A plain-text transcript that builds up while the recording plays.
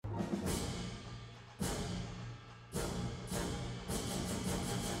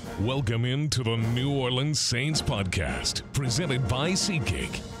Welcome into the New Orleans Saints podcast, presented by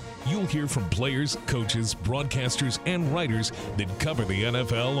SeatGeek. You'll hear from players, coaches, broadcasters, and writers that cover the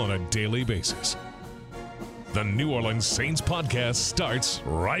NFL on a daily basis. The New Orleans Saints podcast starts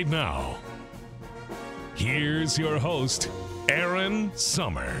right now. Here's your host, Aaron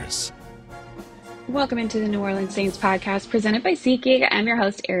Summers. Welcome into the New Orleans Saints podcast presented by SeatGeek. I'm your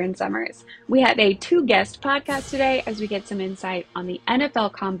host, Aaron Summers. We have a two-guest podcast today as we get some insight on the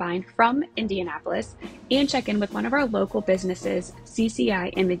NFL Combine from Indianapolis and check in with one of our local businesses,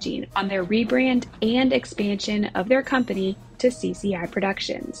 CCI Imaging, on their rebrand and expansion of their company to CCI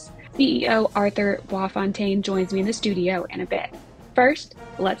Productions. CEO Arthur Boisfontaine joins me in the studio in a bit. First,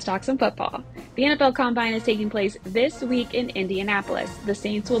 let's talk some football. The NFL Combine is taking place this week in Indianapolis. The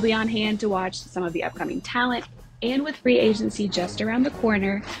Saints will be on hand to watch some of the upcoming talent, and with free agency just around the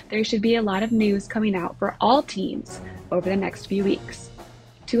corner, there should be a lot of news coming out for all teams over the next few weeks.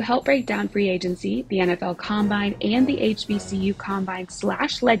 To help break down free agency, the NFL Combine, and the HBCU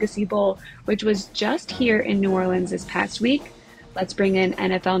Combine/Legacy Bowl, which was just here in New Orleans this past week, let's bring in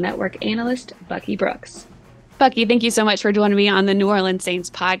NFL Network analyst Bucky Brooks. Bucky, thank you so much for joining me on the New Orleans Saints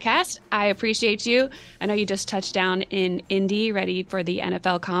podcast. I appreciate you. I know you just touched down in Indy, ready for the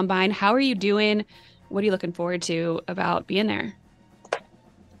NFL Combine. How are you doing? What are you looking forward to about being there?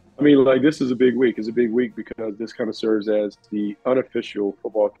 I mean, this is a big week. It's a big week because this kind of serves as the unofficial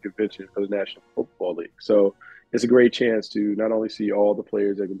football convention for the National Football League. So it's a great chance to not only see all the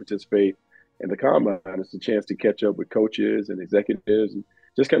players that can participate in the Combine, it's a chance to catch up with coaches and executives and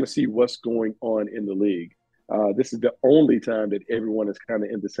just kind of see what's going on in the league. This is the only time that everyone is kind of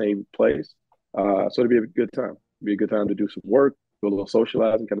in the same place. So it'll be a good time. It'll be a good time to do some work, do a little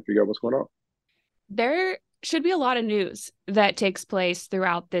socializing, kind of figure out what's going on. There should be a lot of news that takes place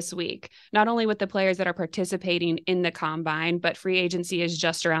throughout this week, not only with the players that are participating in the Combine, but free agency is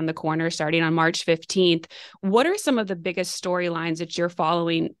just around the corner starting on March 15th. What are some of the biggest storylines that you're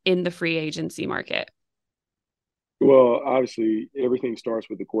following in the free agency market? Well, obviously, everything starts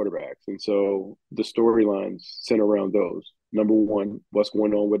with the quarterbacks. And so the storylines center around those. Number one, what's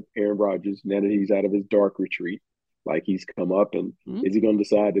going on with Aaron Rodgers now that he's out of his dark retreat? Like, he's come up, and is he going to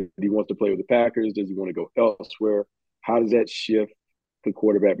decide that he wants to play with the Packers? Does he want to go elsewhere? How does that shift the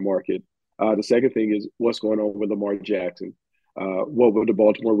quarterback market? The second thing is what's going on with Lamar Jackson. What will the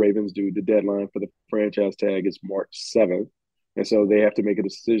Baltimore Ravens do? The deadline for the franchise tag is March 7th. And so they have to make a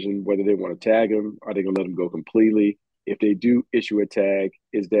decision whether they want to tag him. Are they going to let him go completely? If they do issue a tag,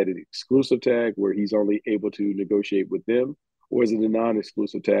 is that an exclusive tag where he's only able to negotiate with them? Or is it a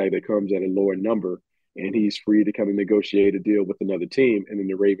non-exclusive tag that comes at a lower number and he's free to kind of negotiate a deal with another team, and then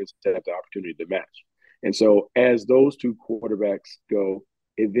the Ravens have the opportunity to match? And so as those two quarterbacks go,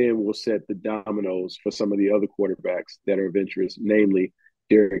 it then will set the dominoes for some of the other quarterbacks that are of interest, namely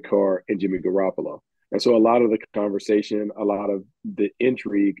Derek Carr and Jimmy Garoppolo. And so a lot of the conversation, a lot of the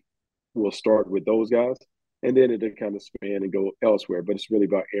intrigue will start with those guys, and then it'll kind of span and go elsewhere. But it's really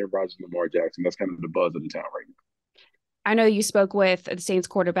about Aaron Rodgers and Lamar Jackson. That's kind of the buzz of the town right now. I know you spoke with the Saints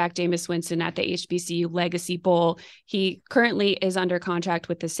quarterback Jameis Winston at the HBCU Legacy Bowl. He currently is under contract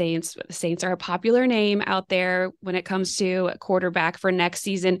with the Saints. The Saints are a popular name out there when it comes to a quarterback for next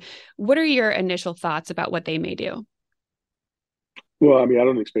season. What are your initial thoughts about what they may do? Well, I mean, I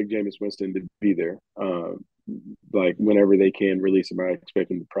don't expect Jameis Winston to be there. Whenever they can release him, I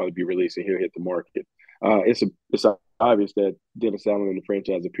expect him to probably be released and he'll hit the market. It's obvious that Dennis Allen and the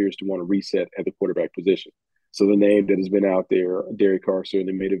franchise appears to want to reset at the quarterback position. So the name that has been out there, Derek Carr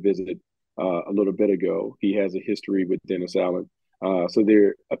certainly made a visit a little bit ago. He has a history with Dennis Allen. So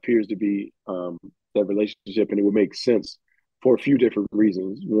there appears to be that relationship, and it would make sense for a few different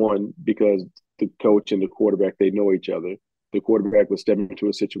reasons. One, because the coach and the quarterback, they know each other. The quarterback will step into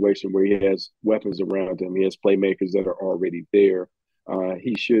a situation where he has weapons around him. He has playmakers that are already there.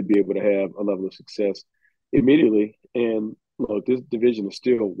 He should be able to have a level of success immediately. And look, this division is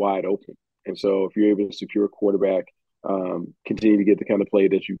still wide open. And so if you're able to secure a quarterback, continue to get the kind of play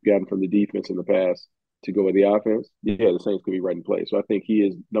that you've gotten from the defense in the past to go with the offense, the Saints could be right in play. So I think he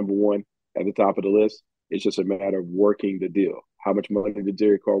is number one at the top of the list. It's just a matter of working the deal. How much money did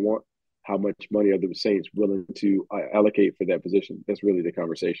Derek Carr want? How much money are the Saints willing to allocate for that position? That's really the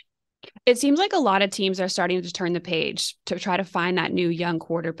conversation. It seems like a lot of teams are starting to turn the page to try to find that new young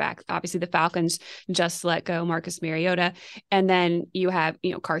quarterback. Obviously, the Falcons just let go Marcus Mariota. And then you have,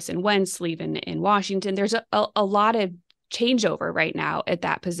 Carson Wentz leaving in Washington. There's a lot of changeover right now at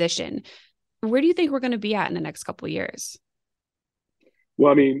that position. Where do you think we're going to be at in the next couple of years?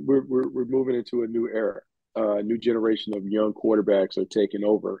 Well, I mean, we're moving into a new era. A new generation of young quarterbacks are taking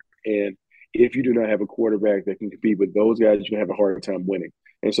over. And if you do not have a quarterback that can compete with those guys, you're going to have a hard time winning.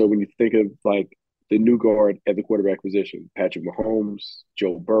 And so when you think of like the new guard at the quarterback position, Patrick Mahomes,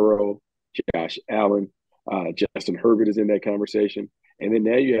 Joe Burrow, Josh Allen, Justin Herbert is in that conversation. And then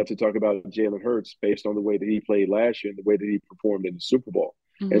now you have to talk about Jalen Hurts based on the way that he played last year and the way that he performed in the Super Bowl.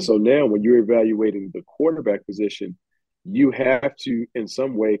 And Mm-hmm. so now when you're evaluating the quarterback position, you have to, in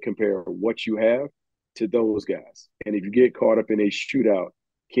some way, compare what you have to those guys. And if you get caught up in a shootout,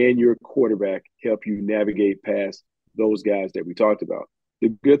 can your quarterback help you navigate past those guys that we talked about? The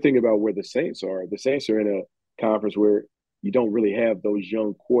good thing about where the Saints are in a conference where you don't really have those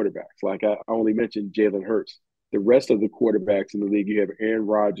young quarterbacks. Like I only mentioned Jalen Hurts. The rest of the quarterbacks in the league, you have Aaron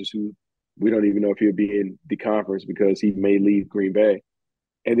Rodgers, who we don't even know if he'll be in the conference because he may leave Green Bay.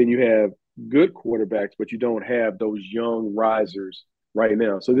 And then you have good quarterbacks, but you don't have those young risers right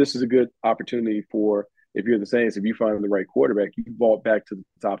now. So this is a good opportunity for, if you're the Saints, if you find the right quarterback, you vault back to the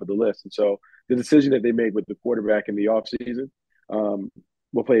top of the list. And so the decision that they made with the quarterback in the offseason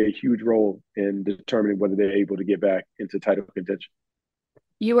will play a huge role in determining whether they're able to get back into title contention.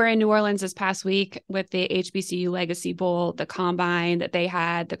 You were in New Orleans this past week with the HBCU Legacy Bowl, the combine that they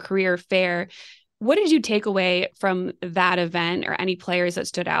had, the career fair. What did you take away from that event, or any players that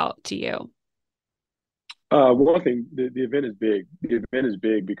stood out to you? One thing, the event is big. The event is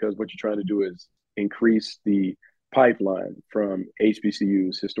big because what you're trying to do is increase the pipeline from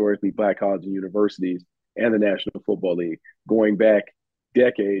HBCUs, historically Black colleges and universities, and the National Football League. Going back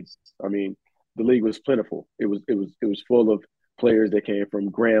decades, I mean, the league was plentiful. It was full of players that came from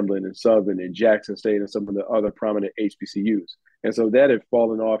Grambling and Southern and Jackson State and some of the other prominent HBCUs. And so that had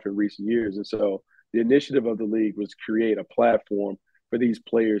fallen off in recent years. And so the initiative of the league was to create a platform for these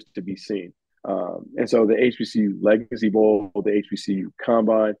players to be seen. And so the HBCU Legacy Bowl, the HBCU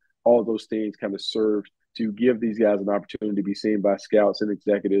Combine, all those things kind of served to give these guys an opportunity to be seen by scouts and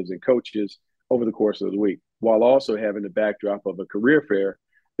executives and coaches over the course of the week, while also having the backdrop of a career fair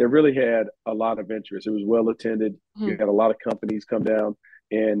that really had a lot of interest. It was well attended. You had a lot of companies come down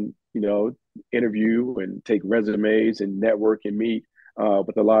and, interview and take resumes and network and meet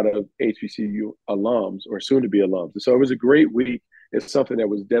with a lot of HBCU alums or soon to be alums. And so it was a great week. It's something that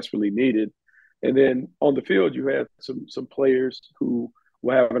was desperately needed. And then on the field, you had some players who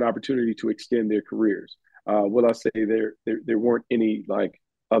will have an opportunity to extend their careers. Will I say there weren't any like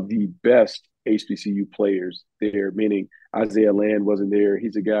of the best HBCU players there, meaning Isaiah Land wasn't there.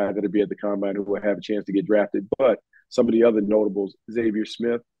 He's a guy that'll be at the combine who will have a chance to get drafted. But some of the other notables, Xavier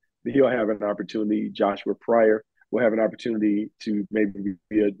Smith, he'll have an opportunity. Joshua Pryor will have an opportunity to maybe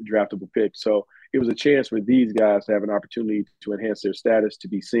be a draftable pick. So it was a chance for these guys to have an opportunity to enhance their status, to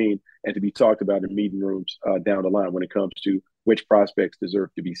be seen, and to be talked about in meeting rooms down the line when it comes to which prospects deserve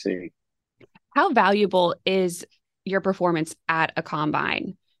to be seen. How valuable is your performance at a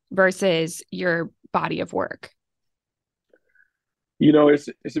combine versus your body of work?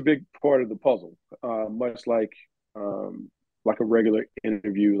 It's a big part of the puzzle, much like a regular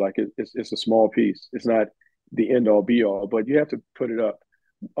interview. Like it's a small piece. It's not the end all be all, but you have to put it up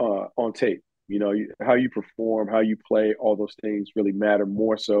on tape. How you perform, how you play, all those things really matter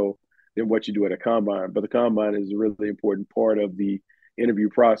more so than what you do at a combine. But the combine is a really important part of the interview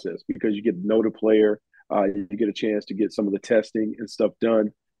process because you get to know the player. You get a chance to get some of the testing and stuff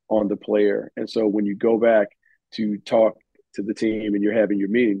done on the player. And so when you go back to talk to the team and you're having your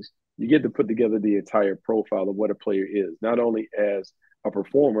meetings, you get to put together the entire profile of what a player is, not only as a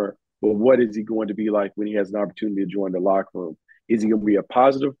performer, but what is he going to be like when he has an opportunity to join the locker room? Is he going to be a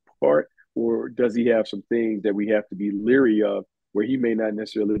positive part, or does he have some things that we have to be leery of where he may not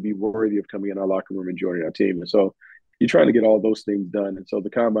necessarily be worthy of coming in our locker room and joining our team? And so you're trying to get all those things done. And so the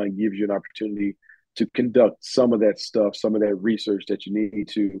combine gives you an opportunity to conduct some of that stuff, some of that research that you need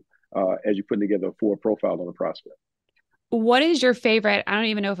to as you're putting together a full profile on a prospect. What is your favorite, I don't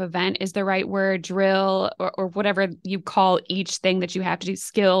even know if event is the right word, drill or whatever you call each thing that you have to do,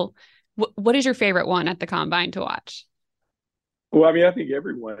 skill? What is your favorite one at the combine to watch? Well, I mean, I think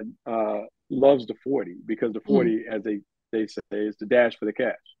everyone loves the 40 because the 40, as they say, is the dash for the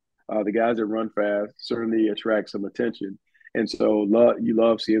cash. The guys that run fast certainly attract some attention. And so you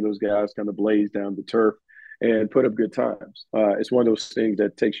love seeing those guys kind of blaze down the turf and put up good times. It's one of those things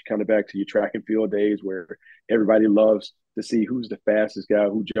that takes you kind of back to your track and field days where everybody loves to see who's the fastest guy,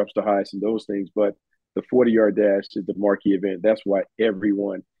 who jumps the highest and those things. But the 40-yard dash is the marquee event. That's why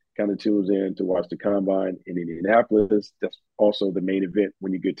everyone kind of tunes in to watch the combine in Indianapolis. That's also the main event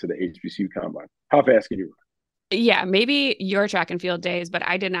when you get to the HBCU combine. How fast can you run? Yeah, maybe your track and field days, but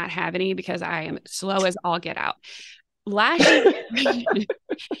I did not have any because I am slow as all get out. Last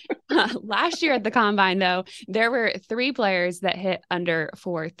year at the combine, though, there were 3 players that hit under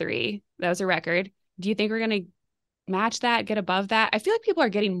 4.3. That was a record. Do you think we're going to match that, get above that? I feel like people are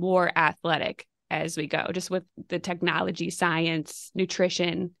getting more athletic as we go, just with the technology, science,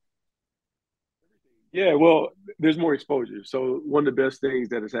 nutrition. Yeah, well, there's more exposure. So one of the best things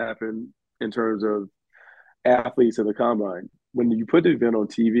that has happened in terms of athletes in the combine, when you put the event on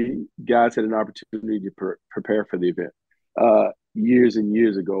TV, guys had an opportunity to prepare for the event. Years and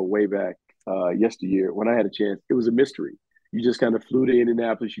years ago, way back yesteryear, when I had a chance, it was a mystery. You just kind of flew to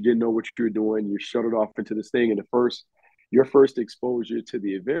Indianapolis. You didn't know what you were doing. You shuttled off into this thing, and your first exposure to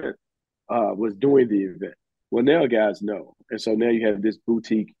the event was doing the event. Well, now guys know, and so now you have this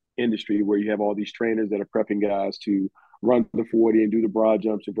boutique industry where you have all these trainers that are prepping guys to run the 40 and do the broad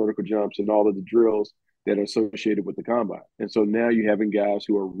jumps and vertical jumps and all of the drills that are associated with the combine. And so now you're having guys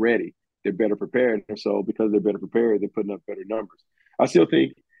who are ready. They're better prepared. And so because they're better prepared, they're putting up better numbers. I still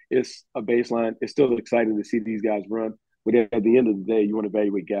think it's a baseline. It's still exciting to see these guys run. But at the end of the day, you want to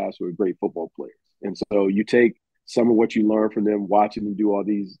evaluate guys who are great football players. And so you take some of what you learn from them watching them do all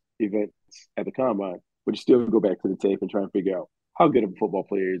these events at the combine, but you still go back to the tape and try and figure out how good of a football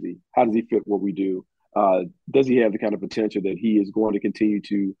player is he? How does he fit what we do? Does he have the kind of potential that he is going to continue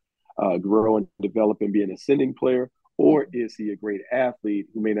to grow and develop and be an ascending player? Or is he a great athlete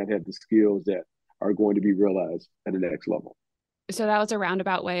who may not have the skills that are going to be realized at the next level? So that was a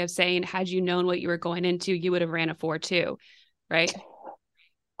roundabout way of saying, had you known what you were going into, you would have ran a 4.2, right?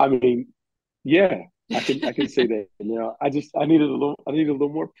 I mean, yeah, I can say that. I needed a little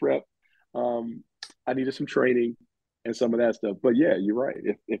more prep. I needed some training and some of that stuff. But yeah, you're right.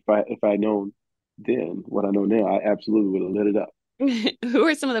 If I known then what I know now, I absolutely would have lit it up. Who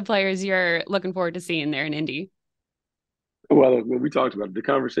are some of the players you're looking forward to seeing there in Indy? Well, when we talked about it, the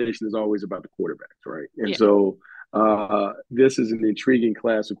conversation is always about the quarterbacks, right? And Yeah. so this is an intriguing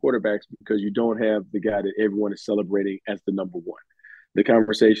class of quarterbacks because you don't have the guy that everyone is celebrating as the number one. The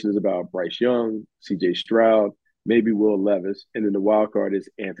conversation is about Bryce Young, C.J. Stroud, maybe Will Levis, and then the wild card is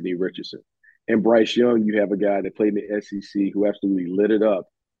Anthony Richardson. And Bryce Young, you have a guy that played in the SEC who absolutely lit it up,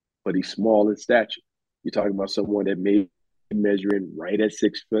 but he's small in stature. You're talking about someone that may be measuring right at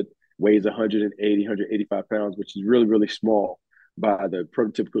 6 foot, weighs 180, 185 pounds, which is really, really small by the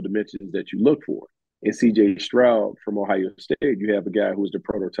prototypical dimensions that you look for. And CJ Stroud from Ohio State, you have a guy who's the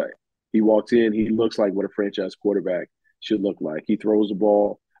prototype. He walks in, he looks like what a franchise quarterback should look like. He throws the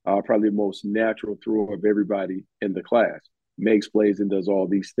ball, probably the most natural thrower of everybody in the class, makes plays and does all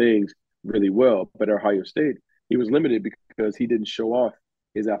these things really well. But at Ohio State, he was limited because he didn't show off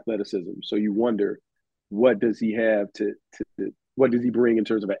his athleticism. So you wonder, what does he have what does he bring in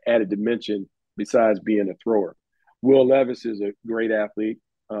terms of an added dimension besides being a thrower? Will Levis is a great athlete.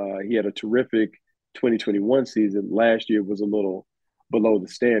 He had a terrific 2021 season. Last year was a little below the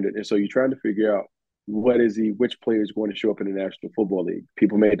standard. And so you're trying to figure out which player is going to show up in the National Football League.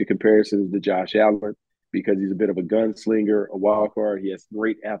 People made the comparisons to Josh Allen because he's a bit of a gunslinger, a wild card. He has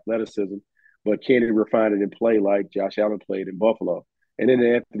great athleticism, but can he refine it and play like Josh Allen played in Buffalo? And then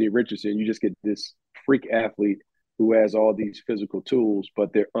Anthony Richardson, you just get this freak athlete who has all these physical tools,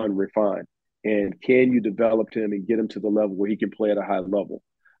 but they're unrefined. And can you develop him and get him to the level where he can play at a high level?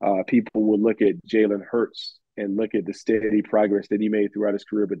 People will look at Jalen Hurts and look at the steady progress that he made throughout his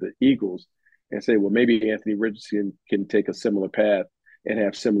career with the Eagles and say, well, maybe Anthony Richardson can take a similar path and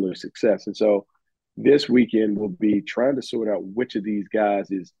have similar success. And so this weekend will be trying to sort out which of these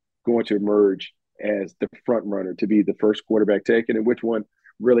guys is going to emerge as the front runner to be the first quarterback taken and which one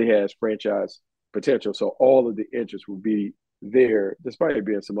really has franchise potential. So all of the interest will be there, despite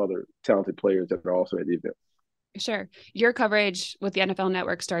being some other talented players that are also at the event. Sure. Your coverage with the NFL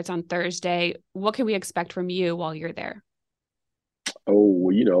Network starts on Thursday. What can we expect from you while you're there? Oh,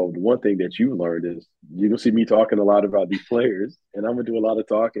 well, the one thing that you learned is you're going to see me talking a lot about these players, and I'm going to do a lot of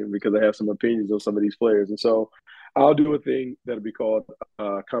talking because I have some opinions on some of these players. And so I'll do a thing that'll be called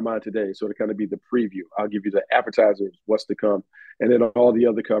Come On Today. So to kind of be the preview, I'll give you the appetizers, what's to come. And then all the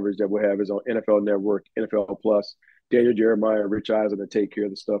other coverage that we'll have is on NFL Network, NFL Plus. Daniel Jeremiah, Rich Eisen to take care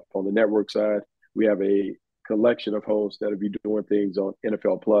of the stuff on the network side. We have a collection of hosts that'll be doing things on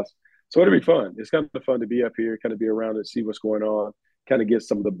NFL Plus. So it'll be fun. It's kind of fun to be up here, kind of be around and see what's going on, kind of get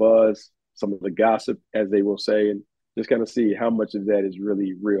some of the buzz, some of the gossip, as they will say, and just kind of see how much of that is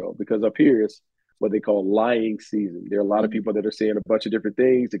really real. Because up here, it's what they call lying season. There are a lot of people that are saying a bunch of different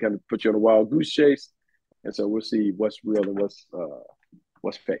things to kind of put you on a wild goose chase. And so we'll see what's real and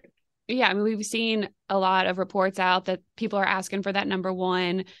what's fake. Yeah, I mean, we've seen a lot of reports out that people are asking for that number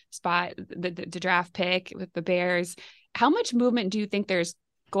one spot, the draft pick with the Bears. How much movement do you think there's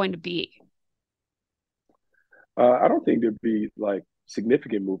going to be? I don't think there'd be like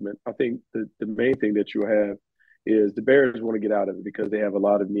significant movement. I think the main thing that you have is the Bears want to get out of it because they have a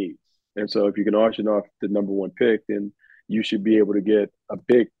lot of needs. And so if you can auction off the number one pick, then you should be able to get a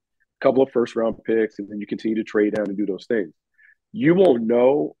big couple of first round picks, and then you continue to trade down and do those things. You won't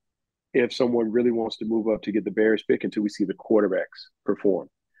know if someone really wants to move up to get the Bears pick until we see the quarterbacks perform.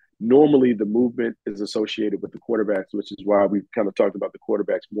 Normally, the movement is associated with the quarterbacks, which is why we've kind of talked about the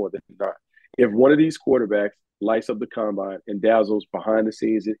quarterbacks more than not. If one of these quarterbacks lights up the combine and dazzles behind the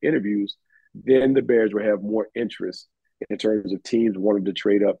scenes in interviews, then the Bears will have more interest in terms of teams wanting to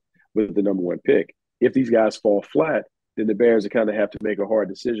trade up with the number one pick. If these guys fall flat, then the Bears kind of have to make a hard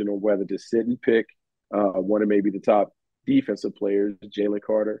decision on whether to sit and pick one of maybe the top defensive players, Jalen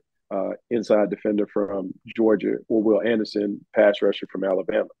Carter, inside defender from Georgia, or Will Anderson, pass rusher from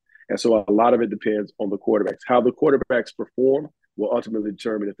Alabama. And so a lot of it depends on the quarterbacks. How the quarterbacks perform will ultimately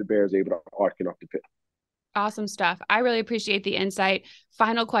determine if the Bears are able to auction off the pick. Awesome stuff. I really appreciate the insight.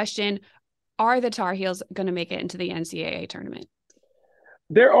 Final question. Are the Tar Heels going to make it into the NCAA tournament?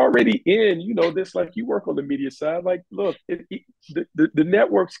 They're already in, this, like, you work on the media side. Like, look, the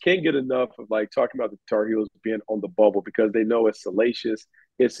networks can't get enough of, like, talking about the Tar Heels being on the bubble because they know it's salacious.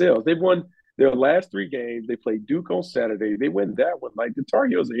 It sells. They've won their last 3 games. They played Duke on Saturday. They win that one. Like, the Tar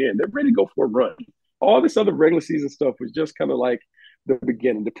Heels are in. They're ready to go for a run. All this other regular season stuff was just kind of like the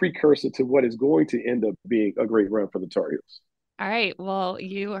beginning, the precursor to what is going to end up being a great run for the Tar Heels. All right. Well,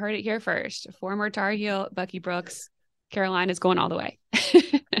 you heard it here first. Former Tar Heel Bucky Brooks, Carolina's going all the way.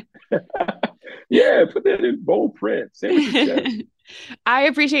 Yeah, put that in bold print. I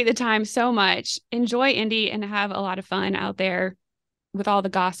appreciate the time so much. Enjoy Indy and have a lot of fun out there with all the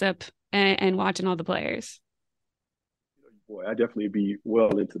gossip and watching all the players. Boy, I definitely be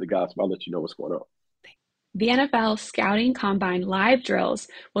well into the gossip. I'll let you know what's going on. The NFL Scouting Combine live drills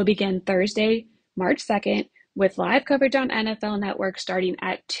will begin Thursday, March 2nd, with live coverage on NFL Network starting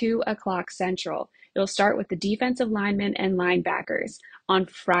at 2 o'clock Central. It'll start with the defensive linemen and linebackers. On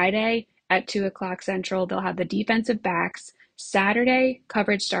Friday at 2 o'clock Central, they'll have the defensive backs. Saturday,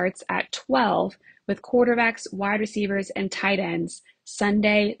 coverage starts at 12 with quarterbacks, wide receivers, and tight ends.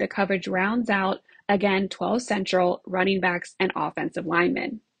 Sunday, the coverage rounds out, again, 12 Central, running backs, and offensive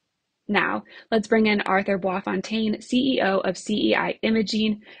linemen. Now, let's bring in Arthur Boisfontaine, CEO of CEI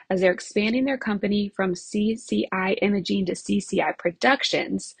Imaging, as they're expanding their company from CCI Imaging to CCI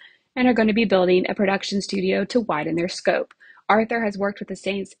Productions and are going to be building a production studio to widen their scope. Arthur has worked with the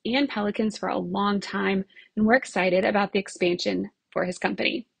Saints and Pelicans for a long time, and we're excited about the expansion for his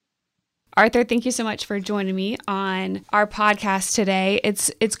company. Arthur, thank you so much for joining me on our podcast today.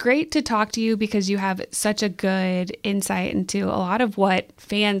 It's great to talk to you because you have such a good insight into a lot of what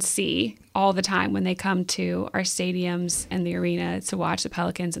fans see all the time when they come to our stadiums and the arena to watch the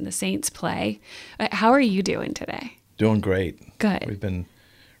Pelicans and the Saints play. How are you doing today? Doing great. Good. We've been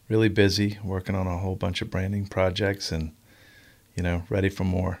really busy working on a whole bunch of branding projects and, ready for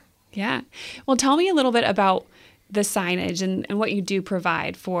more. Yeah. Well, tell me a little bit about the signage and what you do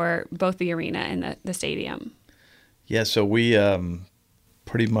provide for both the arena and the stadium. Yeah, so we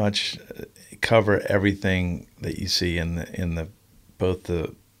pretty much cover everything that you see in both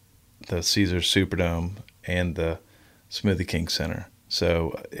the Caesars Superdome and the Smoothie King Center.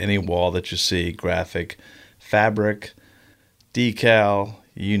 So any wall that you see, graphic, fabric, decal,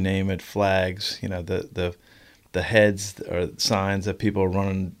 you name it, flags, the heads or signs that people are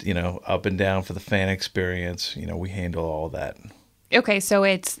running, up and down for the fan experience. We handle all that. Okay, so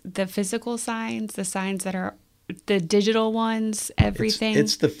it's the physical signs, the signs that are the digital ones, everything.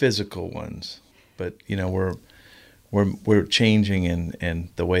 It's the physical ones, but we're changing in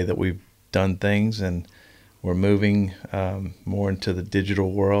the way that we've done things, and we're moving more into the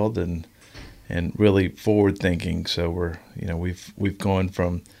digital world and really forward thinking. So we've gone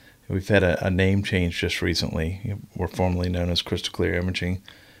from. We've had a name change just recently. We're formerly known as Crystal Clear Imaging,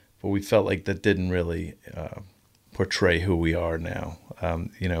 but we felt like that didn't really portray who we are now.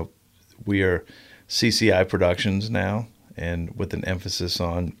 We are CCI Productions now, and with an emphasis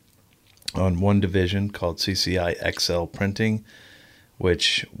on one division called CCI XL Printing,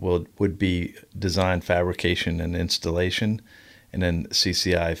 which would be design, fabrication, and installation, and then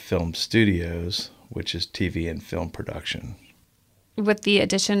CCI Film Studios, which is TV and film production. With the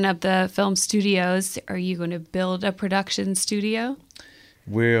addition of the film studios, are you going to build a production studio?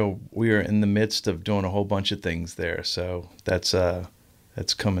 We are in the midst of doing a whole bunch of things there, so that's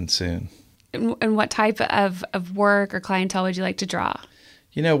coming soon. And what type of work or clientele would you like to draw?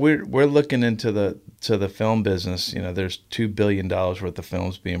 We're looking into the film business. There's $2 billion worth of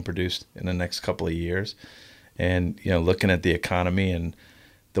films being produced in the next couple of years, and looking at the economy and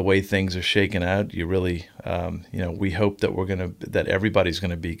the way things are shaking out, you really, we hope that everybody's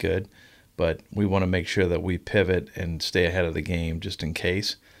gonna be good, but we want to make sure that we pivot and stay ahead of the game just in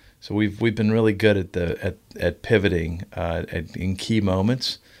case. So we've been really good at pivoting in key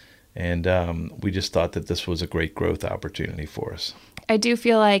moments, and we just thought that this was a great growth opportunity for us. I do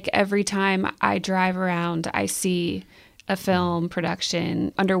feel like every time I drive around, I see a film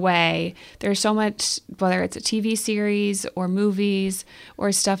production underway. There's so much, whether it's a TV series or movies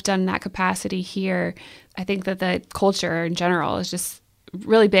or stuff done in that capacity here. I think that the culture in general is just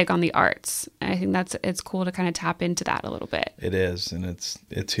really big on the arts. And I think it's cool to kind of tap into that a little bit. It is, and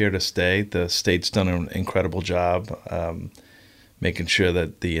it's here to stay. The state's done an incredible job making sure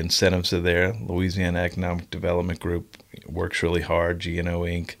that the incentives are there. Louisiana Economic Development Group works really hard. GNO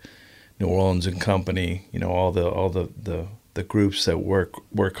Inc., New Orleans and Company, all the groups that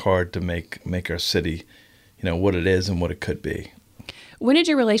work hard to make our city, what it is and what it could be. When did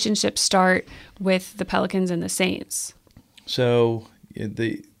your relationship start with the Pelicans and the Saints? So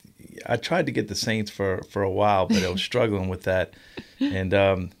I tried to get the Saints for a while, but I was struggling with that.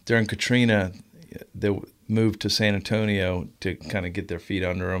 And during Katrina, they moved to San Antonio to kind of get their feet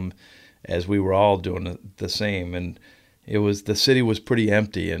under them, as we were all doing the same. And the city was pretty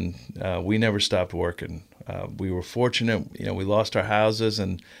empty, and we never stopped working. We were fortunate, we lost our houses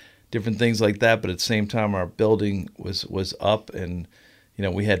and different things like that, but at the same time, our building was up, and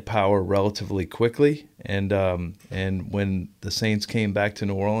we had power relatively quickly. And when the Saints came back to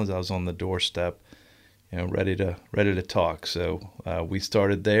New Orleans, I was on the doorstep, ready to talk. So we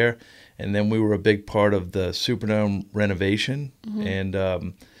started there, and then we were a big part of the Superdome renovation, and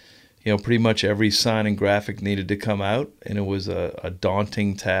pretty much every sign and graphic needed to come out, and it was a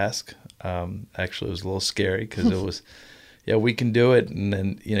daunting task. Actually, it was a little scary because it was, we can do it, and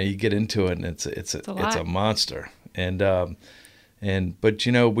then you get into it, and it's a monster. But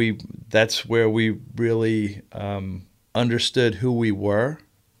that's where we really understood who we were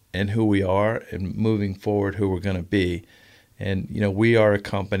and who we are, and moving forward who we're going to be. And we are a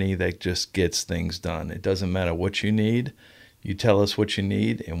company that just gets things done. It doesn't matter what you need. You tell us what you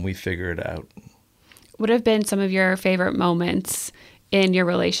need, and we figure it out. What have been some of your favorite moments in your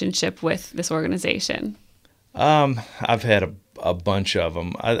relationship with this organization? I've had a bunch of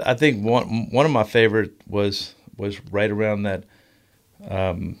them. I think one of my favorite was right around that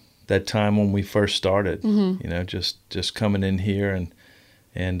time when we first started. Just coming in here,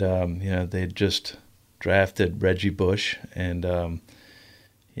 and they had just drafted Reggie Bush, and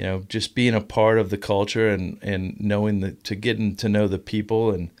just being a part of the culture and knowing getting to know the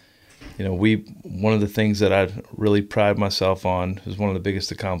people. And one of the things that I really pride myself on, was one of the biggest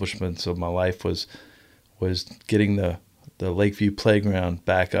accomplishments of my life, was getting the Lakeview playground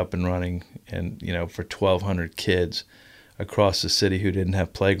back up and running, and for 1,200 kids across the city who didn't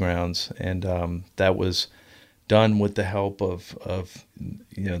have playgrounds. And that was done with the help of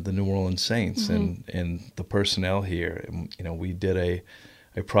the New Orleans Saints and the personnel here. And we did a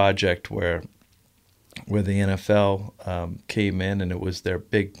project where the NFL came in, and it was their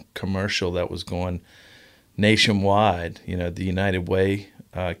big commercial that was going nationwide, the United Way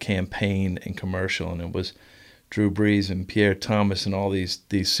campaign and commercial, and it was Drew Brees and Pierre Thomas and all these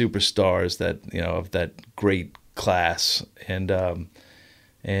superstars that of that great class, and the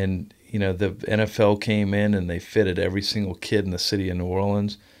NFL came in and they fitted every single kid in the city of New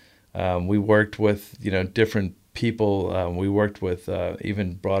Orleans. We worked with different people. We worked with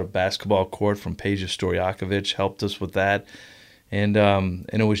even brought a basketball court from Peja Stojakovic, helped us with that, and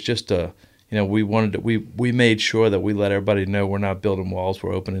it was just we made sure that we let everybody know we're not building walls,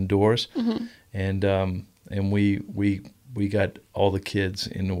 we're opening doors, and we got all the kids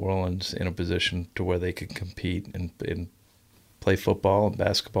in New Orleans in a position to where they could compete and play football and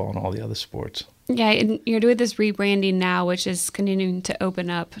basketball and all the other sports. Yeah, and you're doing this rebranding now, which is continuing to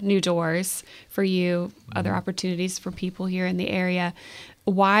open up new doors for you, other opportunities for people here in the area.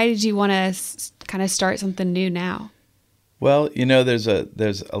 Why did you want to kind of start something new now? Well, there's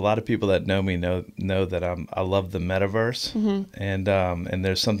a lot of people that know me know that I love the metaverse, and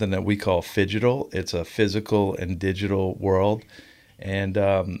there's something that we call phygital. It's a physical and digital world, and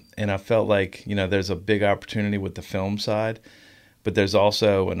I felt like there's a big opportunity with the film side. But there's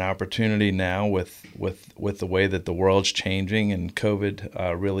also an opportunity now with the way that the world's changing, and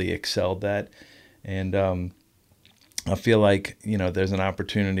COVID really excelled that. And I feel like there's an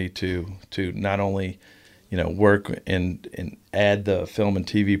opportunity to not only work and add the film and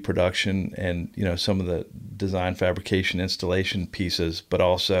TV production and some of the design, fabrication, installation pieces, but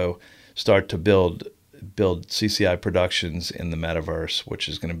also start to build CCI productions in the metaverse, which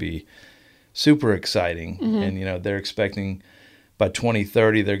is going to be super exciting. And they're expecting, by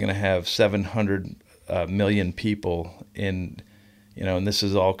 2030, they're going to have 700 million people in and this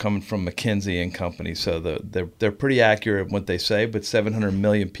is all coming from McKinsey and Company, so they're pretty accurate in what they say. But 700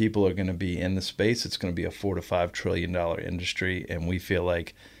 million people are going to be in the space. It's going to be a $4 to $5 trillion industry, and we feel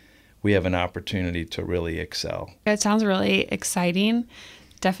like we have an opportunity to really excel. It sounds really exciting.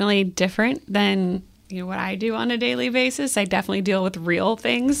 Definitely different than what I do on a daily basis. I definitely deal with real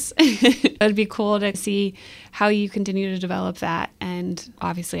things. It'd be cool to see how you continue to develop that. And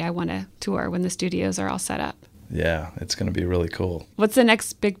obviously, I want to tour when the studios are all set up. Yeah, it's going to be really cool. What's the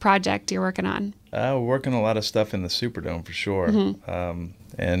next big project you're working on? We're working a lot of stuff in the Superdome for sure.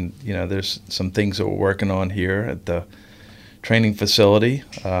 And, there's some things that we're working on here at the training facility.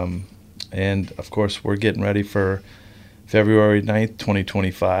 And, of course, we're getting ready for February 9th,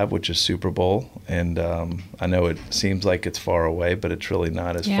 2025, which is Super Bowl. And I know it seems like it's far away, but it's really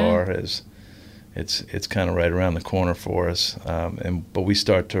not as far as it's kind of right around the corner for us. But we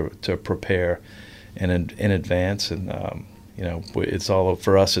start to prepare in advance. And, it's all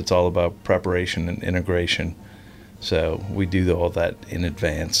for us, it's all about preparation and integration. So we do all that in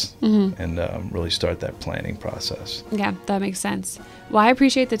advance and really start that planning process. Yeah, that makes sense. Well, I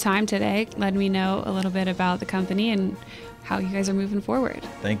appreciate the time today, letting me know a little bit about the company and how you guys are moving forward.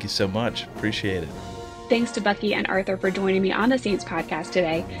 Thank you so much. Appreciate it. Thanks to Bucky and Arthur for joining me on the Saints podcast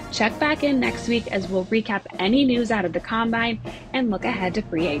today. Check back in next week as we'll recap any news out of the Combine and look ahead to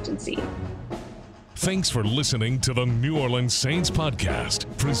free agency. Thanks for listening to the New Orleans Saints podcast,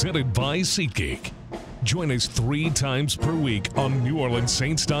 presented by SeatGeek. Join us 3 times per week on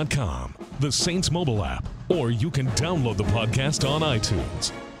NewOrleansSaints.com, the Saints mobile app, or you can download the podcast on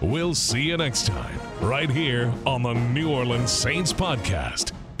iTunes. We'll see you next time, right here on the New Orleans Saints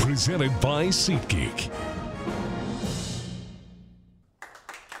podcast, presented by SeatGeek.